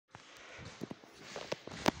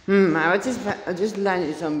I just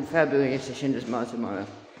landed some February at Schindler Smart MRL.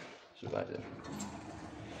 So weiter.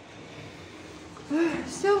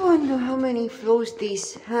 Still wonder how many floors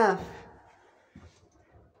these have.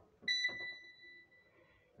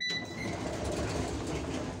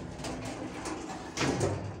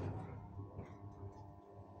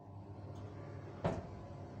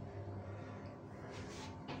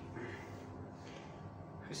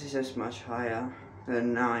 This is much higher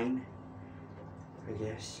than 9, I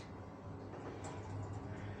guess.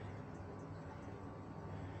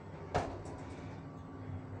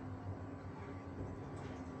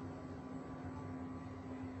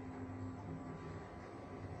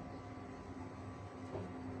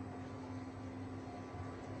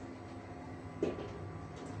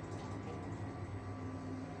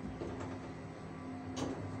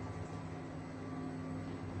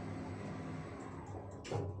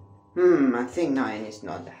 I think 9 is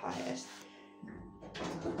not the highest. I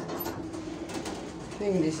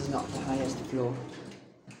think this is not the highest floor.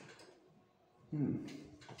 I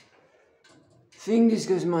think this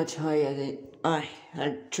goes much higher than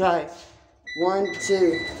I'll try. 1,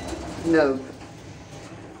 2, no.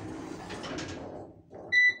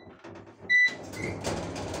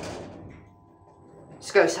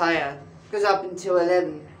 This goes higher. It goes up until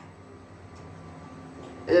 11.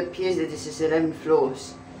 It appears that this is 11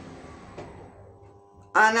 floors.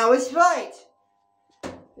 And I was right!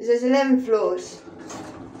 This has 11 floors.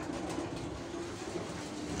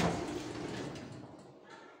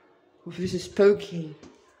 Oh, this is spooky.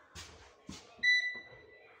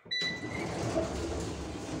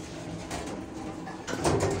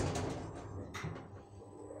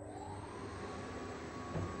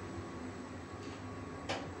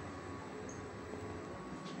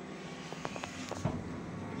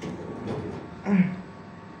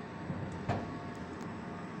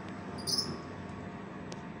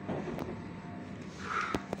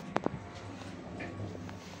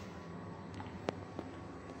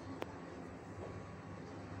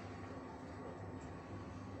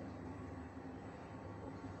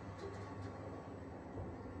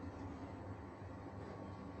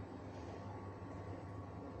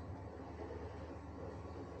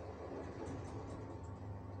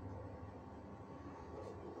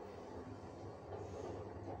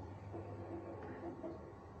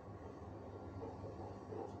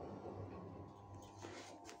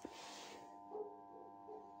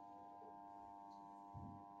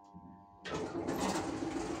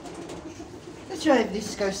 Let's try if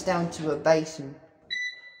this goes down to a basement.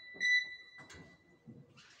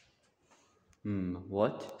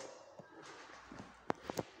 What?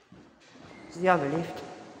 It's the other lift.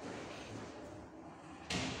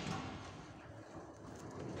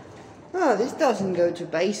 Oh, this doesn't go to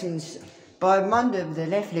basements. But I wonder if the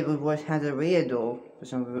left level had a rear door for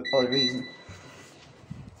some odd reason.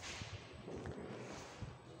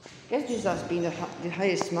 I guess this has been the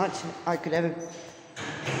highest smart I could ever.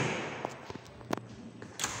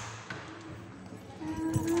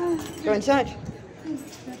 Go inside.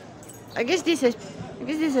 I guess this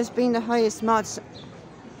has been the highest smarts.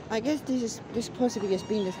 I guess this possibly has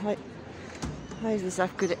been the highest I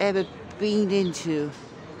could ever been into.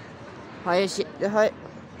 I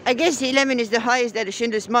guess the 11 is the highest that a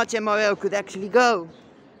Schindler Smart MRL could actually go.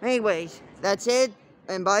 Anyways, that's it,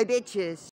 and bye bitches.